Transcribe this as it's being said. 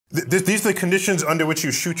These are the conditions under which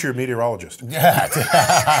you shoot your meteorologist.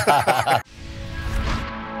 Yeah.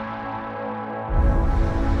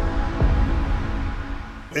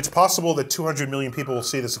 It's possible that 200 million people will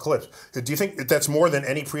see this eclipse. Do you think that that's more than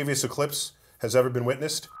any previous eclipse has ever been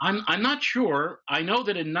witnessed? I'm not sure. I know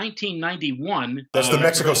that in 1991... That's the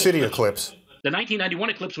Mexico City eclipse. The 1991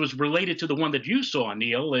 eclipse was related to the one that you saw,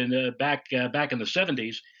 Neil, back in the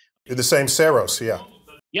 70s. In the same Saros, yeah.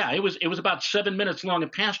 Yeah, it was about 7 minutes long.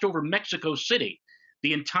 It passed over Mexico City.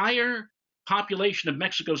 The entire population of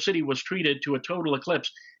Mexico City was treated to a total eclipse.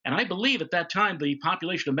 And I believe at that time, the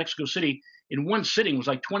population of Mexico City in one sitting was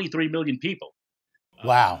like 23 million people.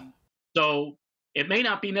 Wow. So it may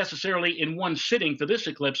not be necessarily in one sitting for this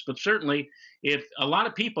eclipse, but certainly if a lot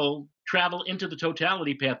of people travel into the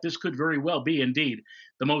totality path, this could very well be indeed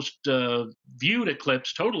the most viewed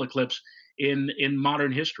eclipse, total eclipse in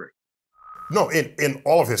modern history. No, in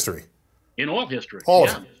all of history. In all history. All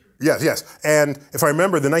of it. Yes, yes. And if I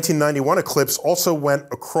remember, the 1991 eclipse also went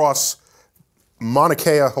across Mauna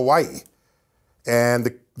Kea, Hawaii.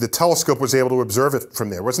 And the telescope was able to observe it from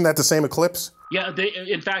there. Wasn't that the same eclipse? Yeah,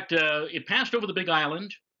 in fact, it passed over the big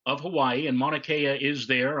island of Hawaii, and Mauna Kea is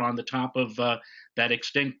there on the top of that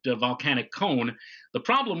extinct volcanic cone. The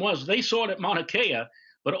problem was they saw it at Mauna Kea,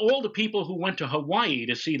 but all the people who went to Hawaii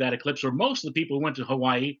to see that eclipse, or most of the people who went to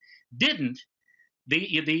Hawaii, didn't.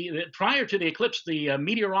 Prior to the eclipse, the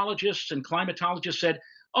meteorologists and climatologists said,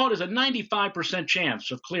 oh, there's a 95% chance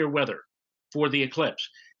of clear weather for the eclipse.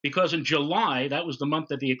 Because in July, that was the month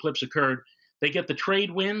that the eclipse occurred, they get the trade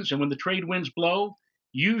winds, and when the trade winds blow,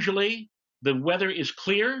 usually the weather is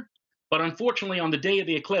clear. But unfortunately, on the day of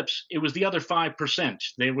the eclipse, it was the other 5%.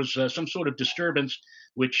 There was some sort of disturbance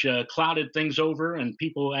which clouded things over, and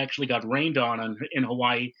people actually got rained on in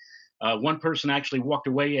Hawaii. One person actually walked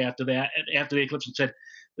away after the eclipse and said,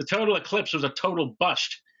 the total eclipse was a total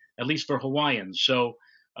bust, at least for Hawaiians. So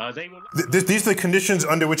these are the conditions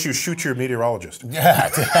under which you shoot your meteorologist. Yeah.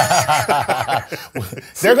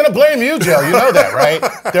 They're going to blame you, Joe. You know that,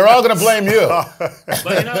 right? They're all going to blame you.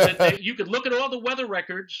 But you know, you could look at all the weather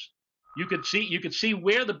records. You could see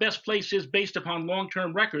where the best place is based upon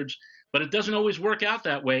long-term records, but it doesn't always work out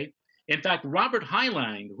that way. In fact, Robert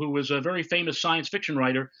Heinlein, who was a very famous science fiction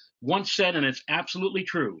writer, once said, and it's absolutely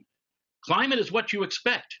true, climate is what you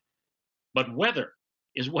expect, but weather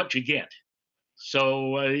is what you get.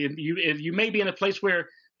 So you may be in a place where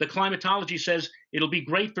the climatology says it'll be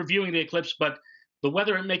great for viewing the eclipse, but the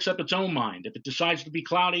weather makes up its own mind. If it decides to be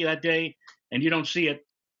cloudy that day and you don't see it,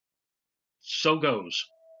 so goes.